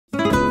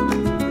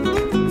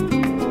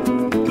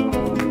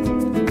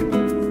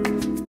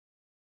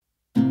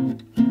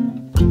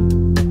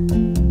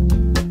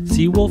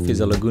Wulf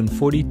is a Lagoon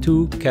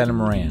 42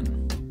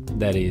 catamaran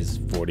that is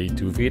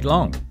 42 feet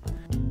long.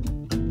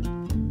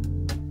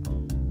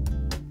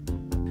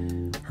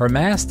 Her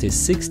mast is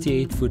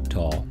 68 foot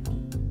tall.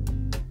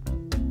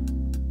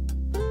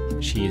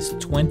 She is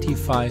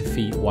 25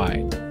 feet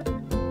wide.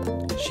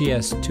 She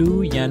has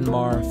two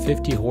Yanmar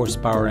 50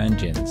 horsepower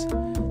engines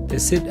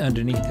that sit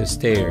underneath the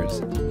stairs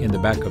in the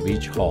back of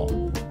each hull.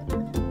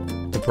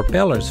 The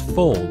propellers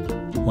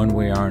fold when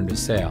we are under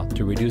sail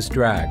to reduce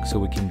drag so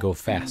we can go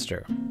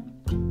faster.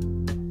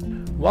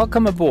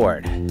 Welcome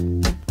aboard!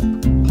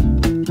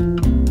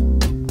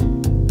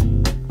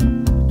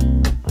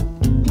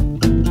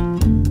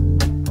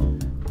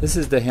 This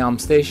is the helm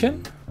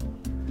station,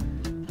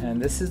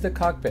 and this is the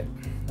cockpit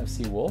of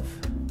Sea Wulf,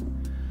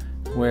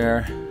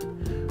 where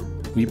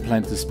we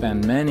plan to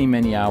spend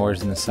many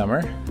hours in the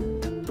summer.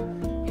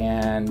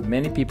 And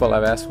many people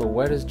have asked, well,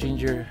 where does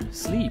Ginger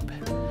sleep?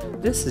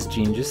 This is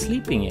Ginger's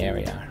sleeping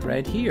area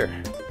right here.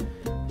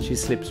 She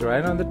sleeps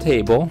right on the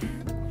table,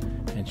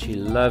 and she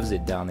loves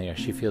it down there.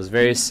 She feels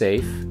very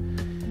safe,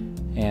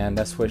 and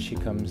that's where she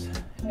comes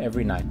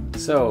every night.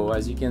 So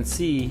as you can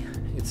see,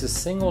 it's a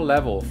single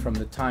level from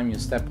the time you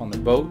step on the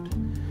boat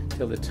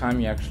till the time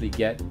you actually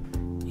get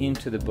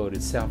into the boat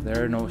itself.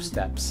 There are no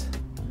steps.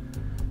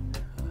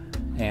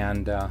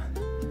 And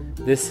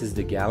this is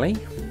the galley.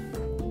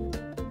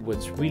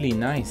 What's really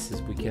nice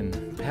is we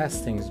can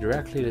pass things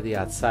directly to the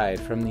outside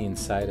from the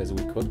inside as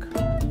we cook.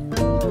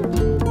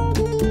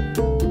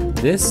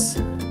 This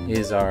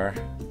is our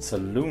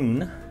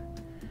saloon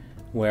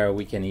where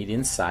we can eat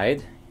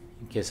inside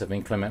in case of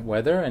inclement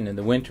weather, and in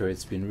the winter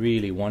it's been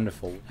really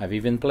wonderful. I've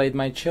even played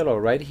my cello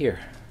right here.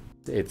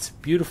 It's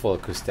beautiful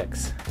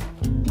acoustics.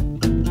 And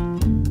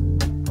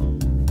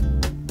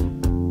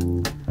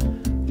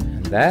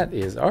that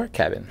is our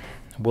cabin.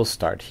 We'll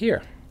start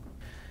here.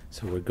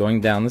 So we're going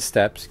down the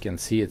steps. You can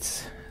see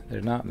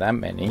there's not that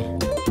many.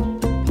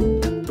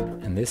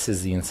 And this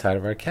is the inside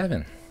of our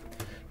cabin,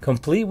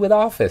 complete with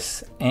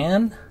office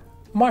and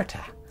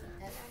Marta.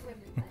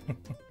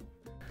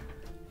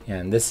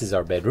 And this is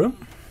our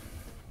bedroom.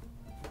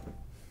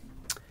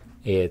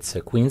 It's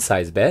a queen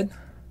size bed,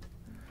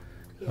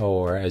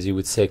 or as you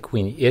would say,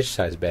 queen-ish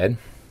size bed.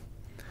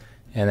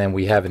 And then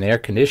we have an air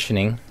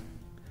conditioning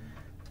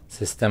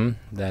system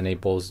that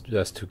enables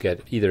us to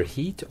get either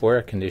heat or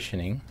air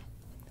conditioning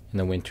in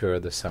the winter or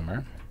the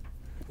summer.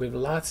 We have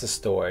lots of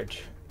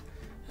storage,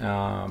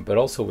 but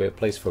also we have a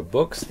place for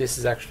books. This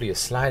is actually a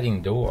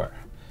sliding door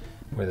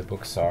where the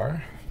books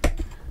are.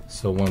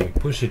 So when we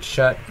push it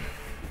shut,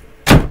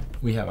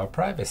 we have our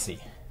privacy.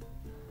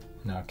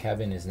 And our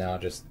cabin is now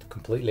just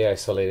completely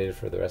isolated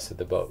for the rest of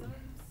the boat.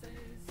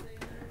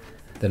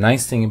 The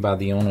nice thing about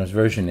the owner's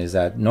version is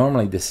that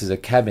normally this is a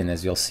cabin,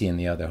 as you'll see in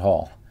the other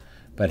hall.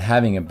 But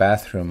having a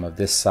bathroom of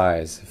this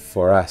size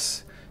for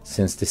us,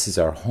 since this is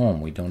our home,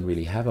 we don't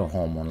really have a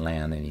home on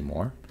land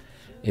anymore.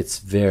 It's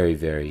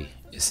very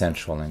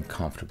essential and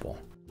comfortable.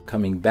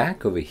 Coming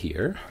back over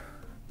here,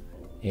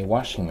 a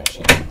washing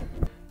machine.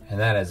 And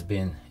that has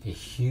been a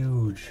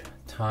huge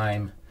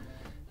time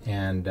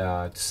and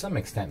to some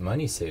extent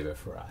money saver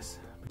for us.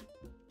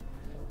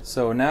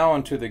 So now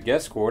onto the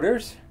guest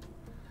quarters.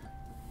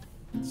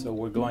 So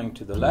we're going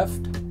to the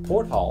left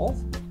port hall,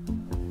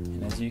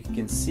 and as you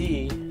can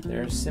see,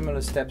 there are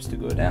similar steps to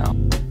go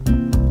down.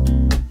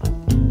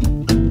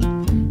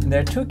 And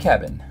there are two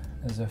cabins.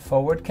 There's a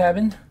forward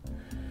cabin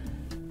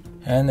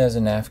and there's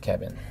an aft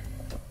cabin.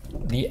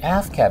 The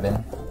aft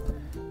cabin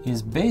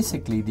is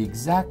basically the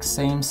exact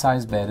same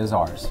size bed as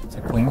ours. It's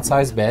a queen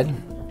size bed.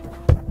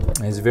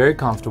 It's very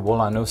comfortable.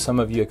 I know some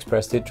of you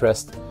expressed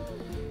interest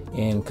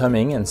in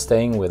coming and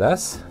staying with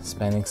us,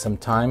 spending some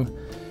time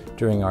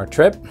during our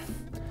trip.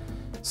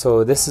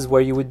 So this is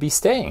where you would be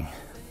staying.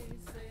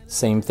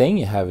 Same thing,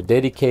 you have a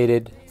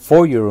dedicated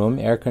for your room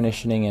air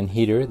conditioning and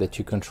heater that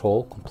you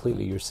control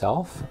completely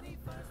yourself.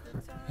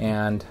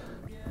 And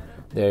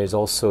there's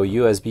also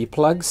USB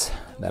plugs,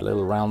 that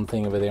little round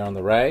thing over there on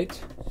the right.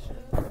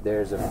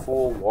 There's a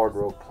full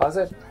wardrobe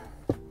closet.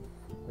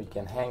 We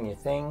can hang your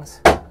things.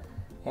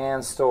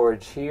 And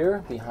storage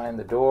here behind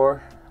the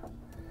door,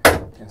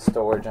 and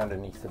storage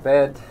underneath the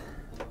bed.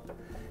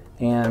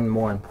 And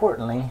more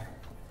importantly,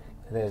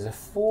 there's a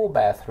full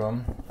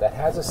bathroom that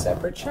has a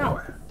separate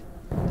shower.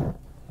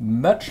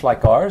 Much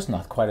like ours,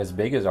 not quite as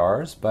big as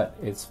ours, but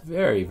it's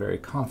very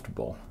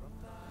comfortable.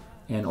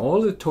 And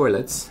all the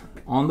toilets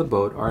on the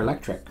boat are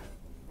electric.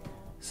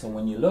 So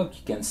when you look,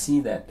 you can see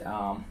that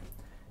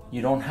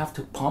you don't have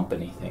to pump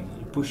anything.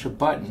 You push a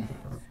button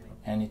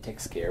and it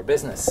takes care of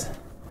business.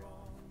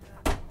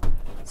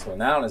 So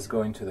now let's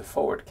go into the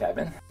forward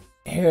cabin.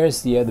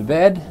 Here's the other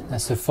bed.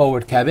 That's the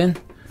forward cabin.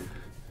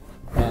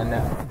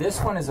 And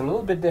this one is a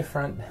little bit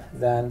different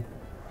than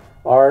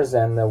ours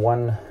and the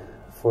one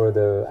for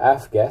the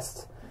aft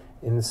guests,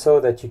 in so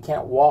that you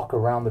can't walk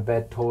around the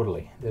bed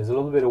totally. There's a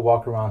little bit of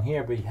walk around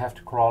here, but you have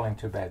to crawl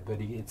into bed. But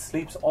it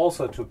sleeps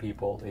also two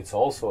people. It's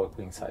also a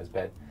queen size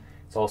bed.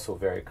 It's also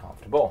very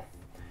comfortable.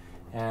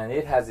 And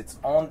it has its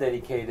own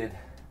dedicated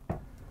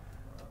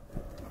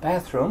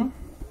bathroom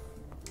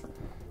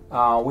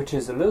which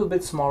is a little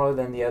bit smaller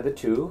than the other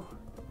two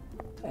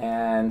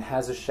and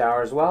has a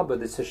shower as well,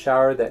 but it's a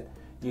shower that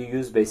you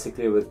use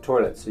basically with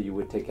toilet, so you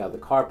would take out the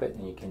carpet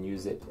and you can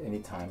use it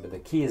anytime. But the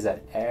key is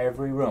that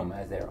every room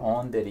has their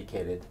own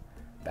dedicated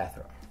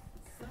bathroom,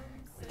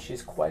 which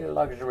is quite a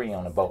luxury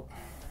on a boat.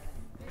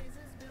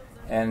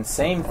 And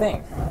same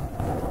thing,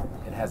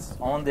 it has its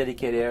own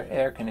dedicated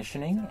air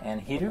conditioning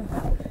and heater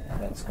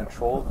that's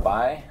controlled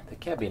by the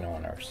cabin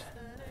owners.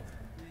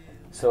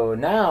 So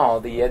now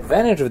the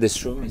advantage of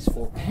this room is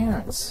for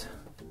parents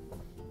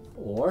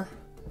or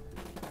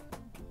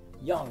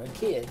younger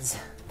kids,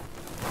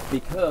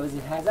 because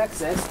it has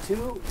access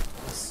to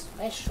a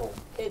special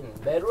hidden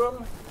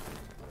bedroom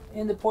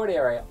in the port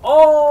area.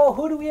 Oh,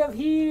 who do we have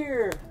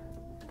here?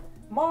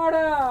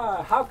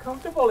 Marta! How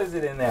comfortable is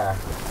it in there?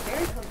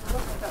 Very comfortable.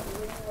 I've got the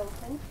window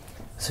open.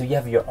 So you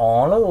have your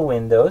own little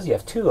windows. You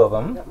have two of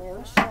them. I've got my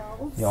own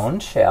shelves. Your own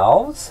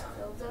shelves.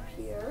 Shelves up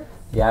here.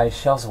 Yeah, your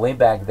shelves way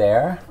back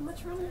there. How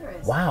much room there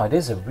is? Wow, it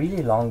is a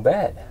really long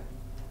bed.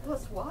 Well,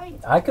 it's wide.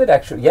 I could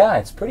actually, yeah,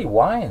 it's pretty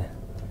wide.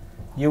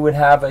 You would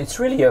have, it's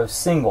really a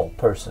single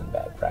person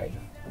bed, right?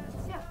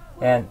 Yeah.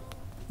 Well, And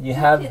you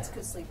have, kids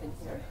could sleep in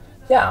here.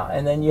 yeah,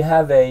 and then you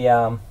have a,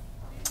 yeah,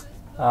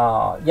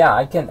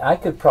 I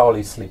could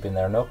probably sleep in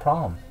there, no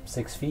problem,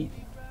 6 feet.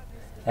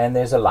 And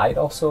there's a light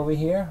also over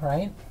here,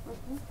 right?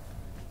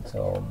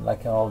 So,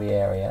 like in all the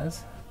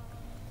areas.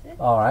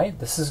 All right,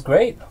 this is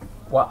great.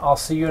 Well, I'll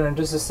see you in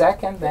just a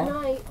second then.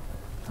 Good night.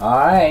 All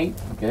right,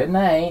 good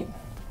night.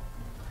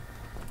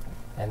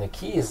 And the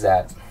key is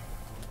that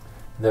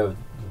the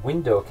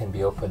window can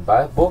be opened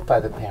by both by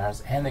the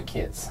parents and the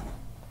kids.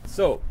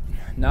 So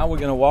now we're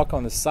going to walk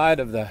on the side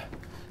of the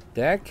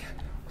deck,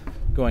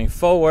 going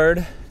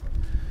forward.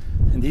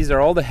 And these are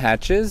all the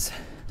hatches.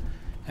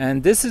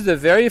 And this is the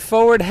very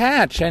forward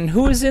hatch. And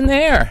who is in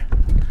there?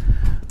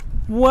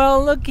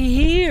 Well, looky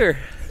here.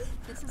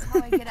 This is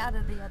how I get out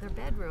of the other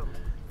bedroom.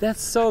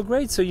 That's so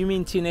great. So you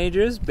mean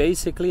teenagers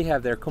basically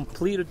have their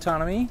complete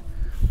autonomy?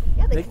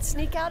 Yeah, they can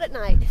sneak out at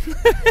night.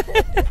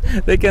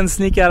 They can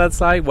sneak out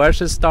outside, watch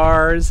the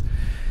stars,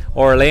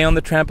 or lay on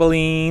the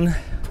trampoline.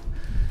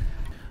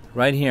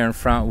 Right here in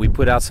front, we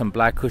put out some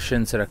black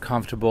cushions that are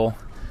comfortable.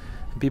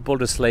 People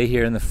just lay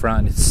here in the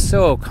front. It's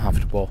so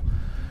comfortable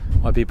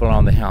while people are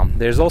on the helm.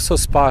 There's also a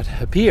spot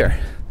up here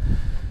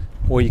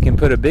where you can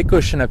put a big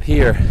cushion up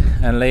here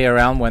and lay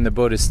around when the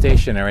boat is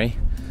stationary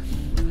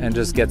and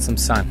just get some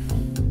sun.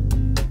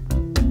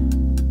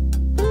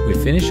 We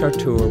finish our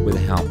tour with a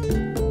helm.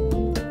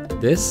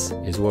 This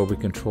is where we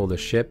control the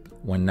ship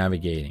when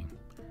navigating.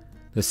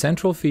 The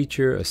central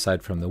feature,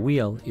 aside from the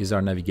wheel, is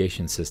our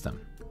navigation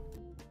system.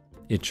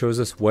 It shows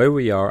us where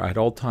we are at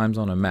all times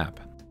on a map.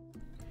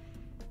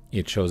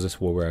 It shows us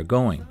where we are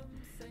going.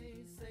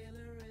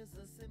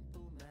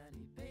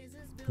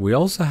 We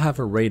also have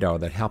a radar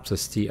that helps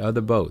us see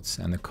other boats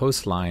and the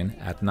coastline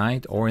at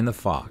night or in the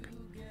fog.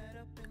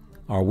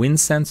 Our wind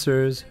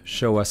sensors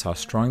show us how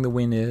strong the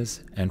wind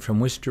is and from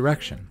which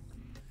direction.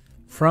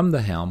 From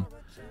the helm,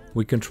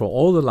 we control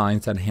all the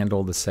lines that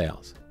handle the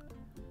sails.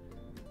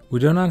 We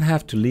do not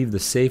have to leave the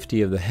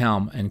safety of the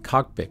helm and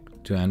cockpit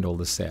to handle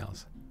the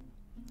sails.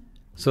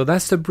 So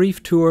that's the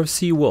brief tour of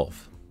Sea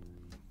Wulf.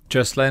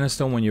 Just let us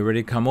know when you're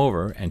ready to come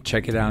over and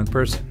check it out in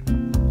person.